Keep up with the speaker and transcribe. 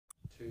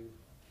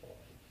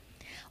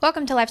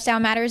Welcome to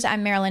Lifestyle Matters.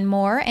 I'm Marilyn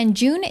Moore, and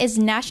June is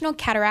National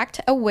Cataract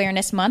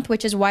Awareness Month,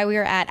 which is why we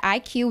are at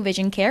IQ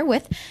Vision Care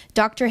with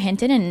Dr.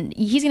 Hinton, and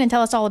he's going to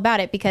tell us all about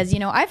it because,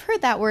 I've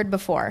heard that word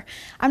before.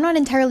 I'm not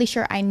entirely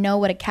sure I know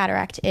what a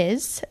cataract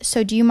is,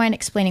 so do you mind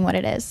explaining what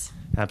it is?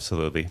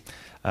 Absolutely.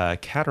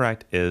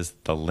 Cataract is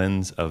the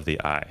lens of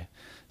the eye.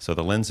 So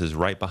the lens is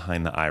right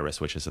behind the iris,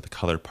 which is the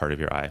colored part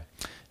of your eye.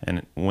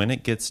 And when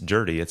it gets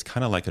dirty, it's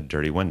kind of like a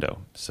dirty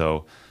window.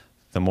 So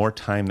the more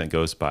time that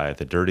goes by,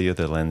 the dirtier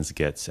the lens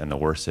gets and the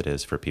worse it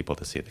is for people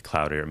to see. The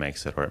cloudier it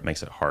makes it, or it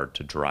makes it hard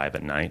to drive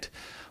at night,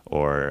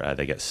 or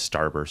they get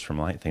starbursts from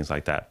light, things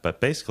like that.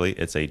 But basically,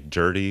 it's a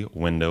dirty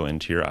window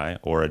into your eye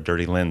or a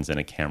dirty lens in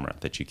a camera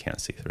that you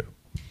can't see through.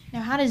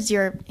 Now, how does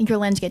your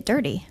lens get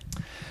dirty?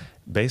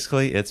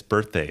 Basically, it's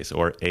birthdays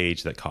or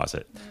age that cause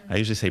it. I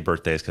usually say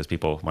birthdays because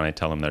people, when I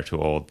tell them they're too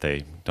old,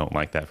 they don't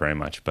like that very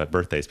much. But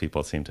birthdays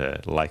people seem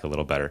to like a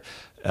little better.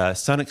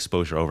 Sun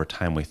exposure over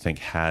time, we think,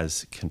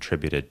 has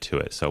contributed to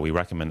it. So we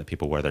recommend that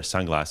people wear their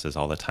sunglasses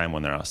all the time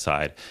when they're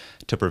outside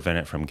to prevent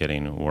it from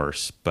getting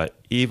worse. But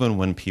even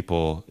when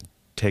people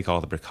take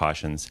all the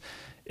precautions,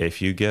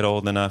 if you get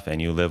old enough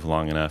and you live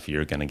long enough,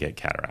 you're going to get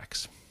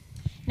cataracts.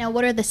 Now,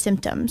 what are the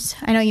symptoms?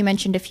 I know you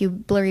mentioned a few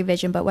blurry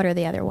vision, but what are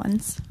the other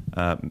ones?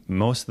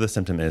 Most of the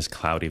symptom is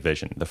cloudy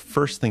vision. The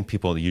first thing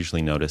people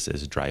usually notice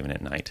is driving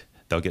at night.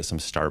 They'll get some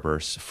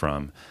starbursts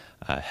from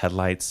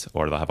headlights,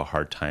 or they'll have a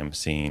hard time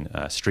seeing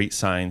street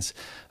signs.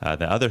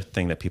 The other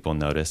thing that people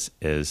notice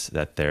is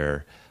that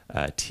their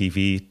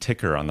TV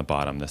ticker on the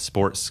bottom, the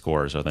sports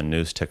scores or the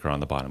news ticker on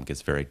the bottom,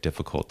 gets very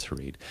difficult to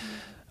read.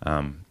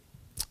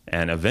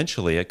 And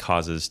eventually it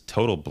causes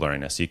total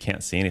blurriness. You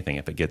can't see anything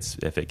if it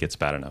gets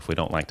bad enough. We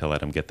don't like to let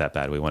them get that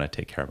bad. We want to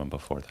take care of them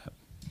before that.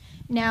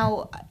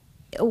 Now,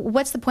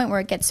 what's the point where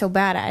it gets so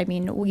bad? I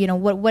mean,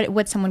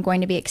 what's someone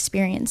going to be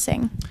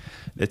experiencing?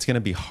 It's going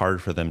to be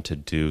hard for them to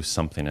do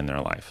something in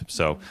their life.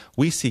 So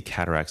we see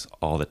cataracts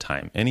all the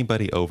time.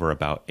 Anybody over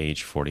about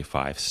age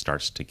 45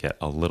 starts to get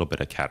a little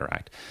bit of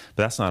cataract.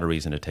 But that's not a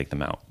reason to take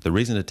them out. The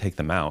reason to take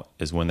them out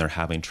is when they're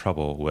having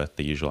trouble with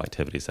the usual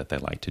activities that they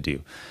like to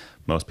do.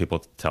 Most people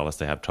tell us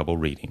they have trouble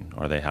reading,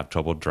 or they have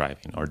trouble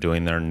driving, or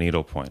doing their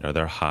needlepoint, or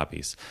their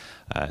hobbies.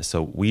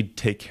 So we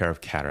take care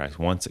of cataracts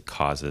once it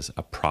causes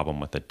a problem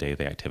with the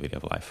daily activity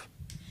of life.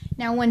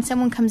 Now, when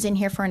someone comes in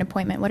here for an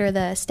appointment, what are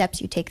the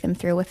steps you take them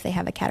through if they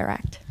have a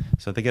cataract?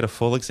 So they get a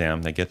full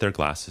exam. They get their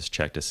glasses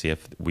checked to see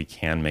if we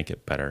can make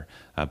it better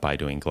by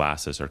doing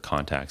glasses or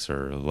contacts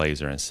or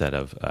laser instead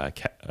of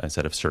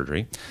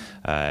surgery.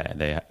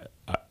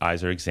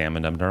 Eyes are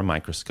examined under a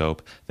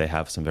microscope. They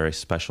have some very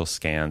special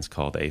scans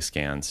called A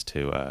scans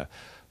to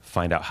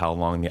find out how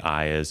long the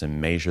eye is and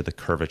measure the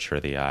curvature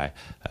of the eye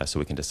so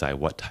we can decide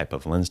what type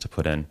of lens to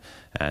put in.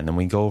 And then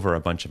we go over a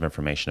bunch of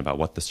information about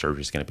what the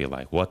surgery is going to be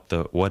like.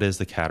 What is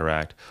the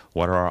cataract?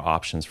 What are our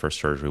options for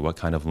surgery? What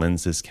kind of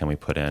lenses can we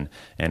put in?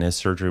 And is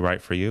surgery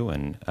right for you?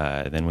 And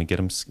then we get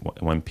them,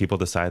 when people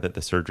decide that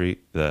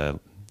the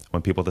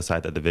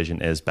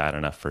vision is bad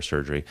enough for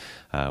surgery,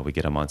 we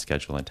get them on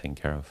schedule and taken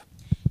care of.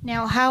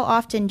 Now, how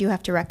often do you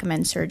have to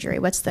recommend surgery?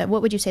 What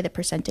would you say the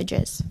percentage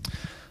is?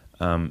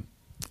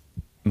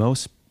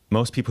 Most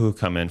people who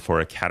come in for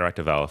a cataract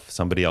eval, if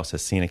somebody else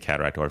has seen a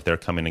cataract, or if they're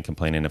coming and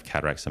complaining of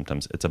cataract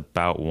symptoms, it's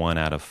about 1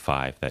 out of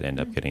 5 that end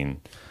up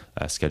getting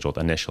scheduled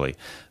initially.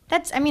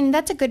 That's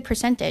a good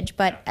percentage,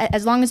 but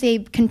as long as they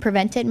can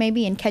prevent it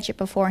maybe and catch it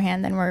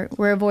beforehand, then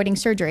we're avoiding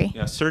surgery.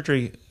 Yeah,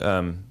 surgery,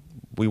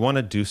 we want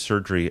to do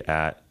surgery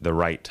at the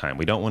right time.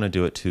 We don't want to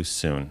do it too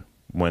soon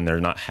when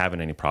they're not having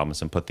any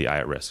problems and put the eye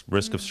at risk.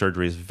 Risk of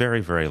surgery is very,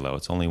 very low.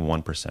 It's only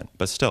 1%.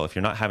 But still, if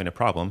you're not having a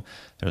problem,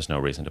 there's no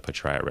reason to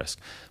put your eye at risk.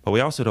 But we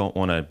also don't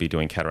want to be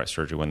doing cataract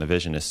surgery when the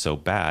vision is so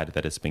bad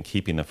that it's been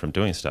keeping them from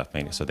doing stuff,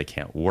 making it so they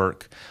can't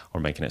work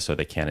or making it so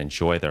they can't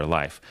enjoy their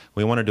life.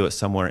 We want to do it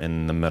somewhere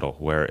in the middle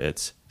where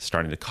it's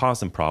starting to cause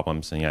them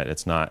problems, and yet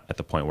it's not at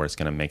the point where it's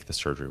going to make the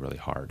surgery really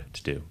hard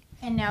to do.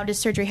 And now, does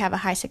surgery have a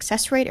high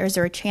success rate, or is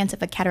there a chance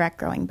of a cataract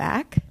growing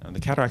back? The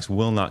cataracts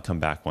will not come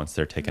back once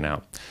they're taken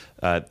out.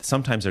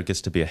 Sometimes there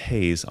gets to be a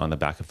haze on the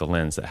back of the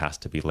lens that has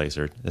to be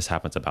lasered. This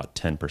happens about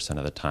 10%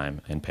 of the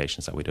time in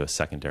patients that we do a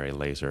secondary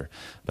laser,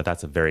 but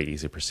that's a very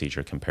easy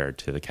procedure compared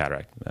to the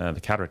cataract. The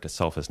cataract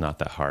itself is not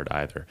that hard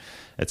either.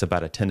 It's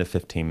about a 10 to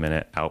 15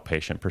 minute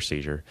outpatient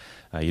procedure.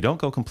 You don't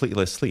go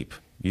completely asleep.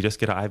 You just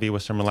get an IV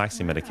with some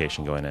relaxing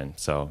medication going in.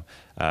 So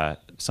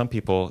some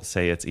people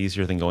say it's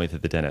easier than going to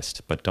the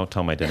dentist, but don't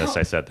tell my dentist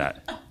I said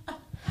that.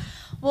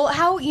 Well,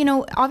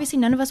 obviously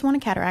none of us want a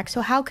cataract,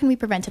 so how can we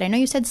prevent it? I know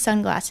you said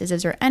sunglasses.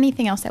 Is there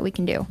anything else that we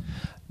can do?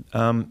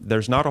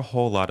 There's not a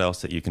whole lot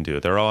else that you can do.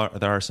 There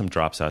are some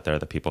drops out there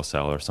that people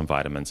sell, or some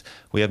vitamins.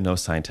 We have no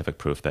scientific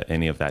proof that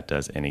any of that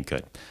does any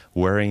good.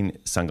 Wearing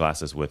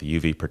sunglasses with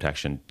UV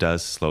protection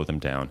does slow them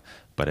down,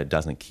 but it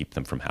doesn't keep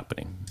them from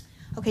happening.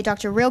 Okay,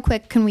 doctor, real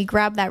quick, can we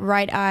grab that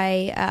right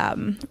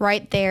eye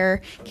right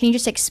there? Can you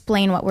just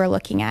explain what we're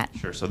looking at?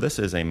 Sure. So this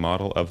is a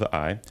model of the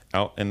eye.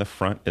 Out in the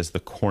front is the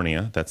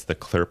cornea. That's the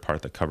clear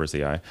part that covers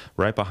the eye.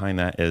 Right behind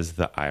that is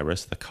the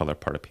iris, the color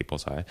part of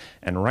people's eye.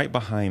 And right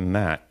behind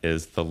that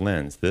is the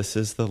lens. This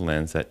is the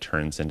lens that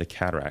turns into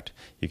cataract.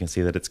 You can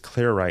see that it's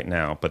clear right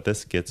now, but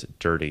this gets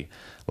dirty,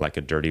 like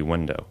a dirty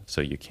window, so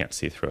you can't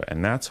see through it.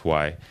 And that's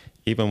why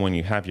even when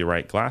you have your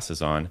right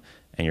glasses on,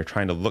 and you're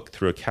trying to look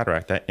through a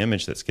cataract, that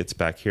image that gets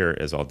back here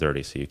is all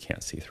dirty, so you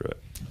can't see through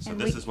it. So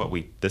this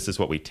is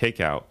what we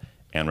take out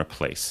and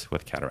replace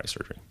with cataract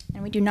surgery.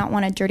 And we do not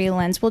want a dirty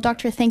lens. Well,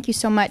 doctor, thank you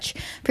so much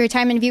for your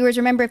time. And viewers,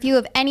 remember, if you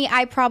have any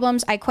eye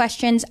problems, eye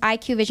questions,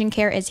 IQ Vision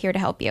Care is here to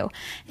help you.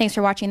 Thanks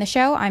for watching the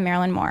show. I'm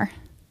Marilyn Moore.